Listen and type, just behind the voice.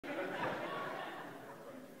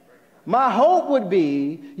My hope would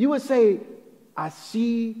be you would say, I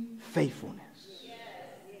see faithfulness.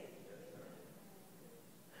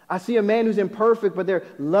 I see a man who's imperfect, but they're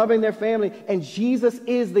loving their family. And Jesus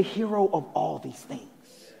is the hero of all these things.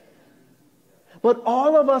 But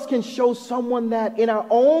all of us can show someone that in our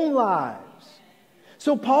own lives.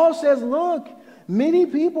 So Paul says, look, many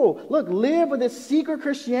people, live with this secret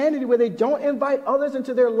Christianity where they don't invite others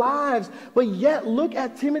into their lives. But yet, look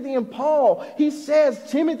at Timothy and Paul. He says,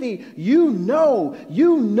 Timothy, you know.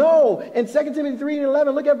 In 2 Timothy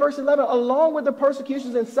 3:11, look at verse 11. Along with the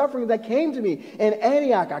persecutions and sufferings that came to me in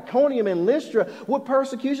Antioch, Iconium, and Lystra, what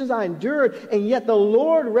persecutions I endured, and yet the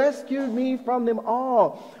Lord rescued me from them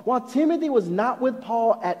all. While Timothy was not with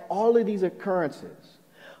Paul at all of these occurrences,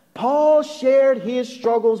 Paul shared his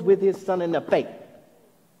struggles with his son in the faith.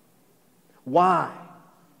 Why?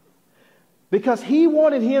 Because he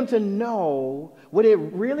wanted him to know what it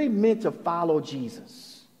really meant to follow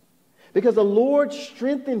Jesus. Because the Lord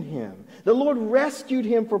strengthened him. The Lord rescued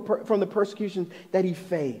him from the persecutions that he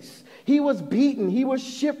faced. He was beaten. He was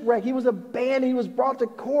shipwrecked. He was abandoned. He was brought to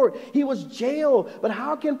court. He was jailed. But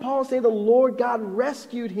how can Paul say the Lord God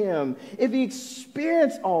rescued him if he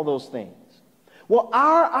experienced all those things? Well,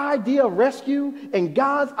 our idea of rescue and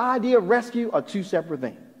God's idea of rescue are two separate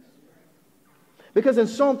things. Because in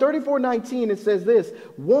Psalm 34:19 it says this,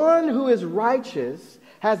 one who is righteous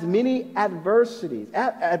has many adversities,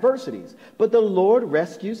 but the Lord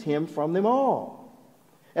rescues him from them all.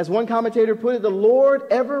 As one commentator put it, the Lord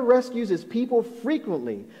ever rescues his people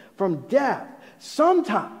frequently from death,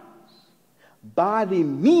 sometimes by the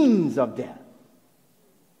means of death.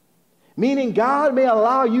 Meaning God may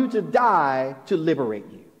allow you to die to liberate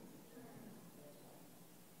you.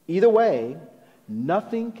 Either way,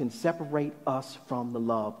 nothing can separate us from the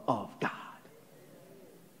love of God.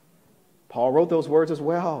 Paul wrote those words as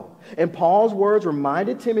well. And Paul's words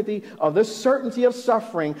reminded Timothy of the certainty of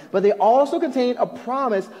suffering, but they also contained a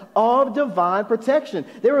promise of divine protection.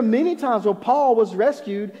 There were many times when Paul was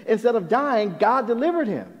rescued. Instead of dying, God delivered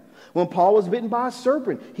him. When Paul was bitten by a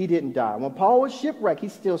serpent, he didn't die. When Paul was shipwrecked, he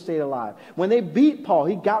still stayed alive. When they beat Paul,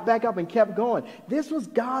 he got back up and kept going. This was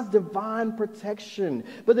God's divine protection.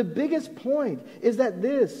 But the biggest point is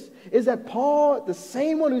that Paul, the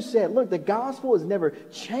same one who said, look, the gospel is never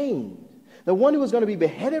changed. The one who was going to be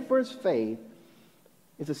beheaded for his faith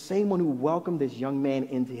is the same one who welcomed this young man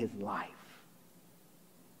into his life.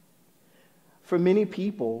 For many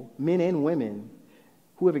people, men and women,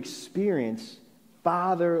 who have experienced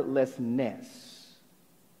fatherlessness,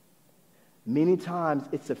 many times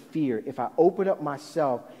it's a fear. If I open up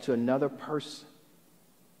myself to another person,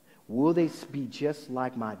 will they be just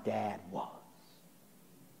like my dad was?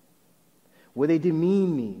 Will they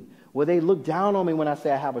demean me? Will they look down on me when I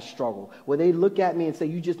say I have a struggle? Will they look at me and say,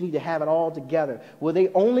 you just need to have it all together? Will they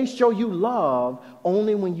only show you love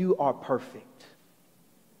only when you are perfect?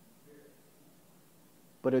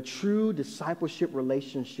 But a true discipleship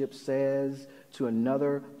relationship says to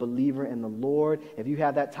another believer in the Lord, if you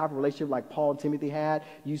have that type of relationship like Paul and Timothy had,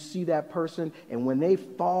 you see that person, and when they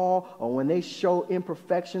fall or when they show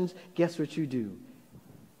imperfections, guess what you do?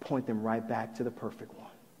 Point them right back to the perfect one.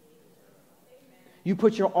 You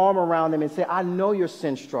put your arm around them and say, I know your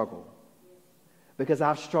sin struggle because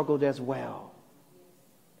I've struggled as well.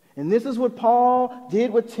 And this is what Paul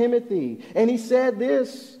did with Timothy. And he said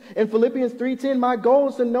this in Philippians 3:10, my goal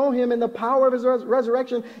is to know him in the power of his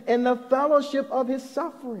resurrection and the fellowship of his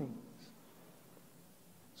sufferings.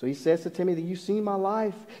 So he says to Timothy, you've seen my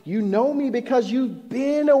life. You know me because you've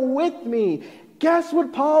been with me. Guess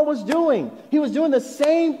what Paul was doing? He was doing the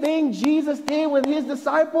same thing Jesus did with his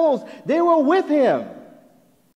disciples. They were with him.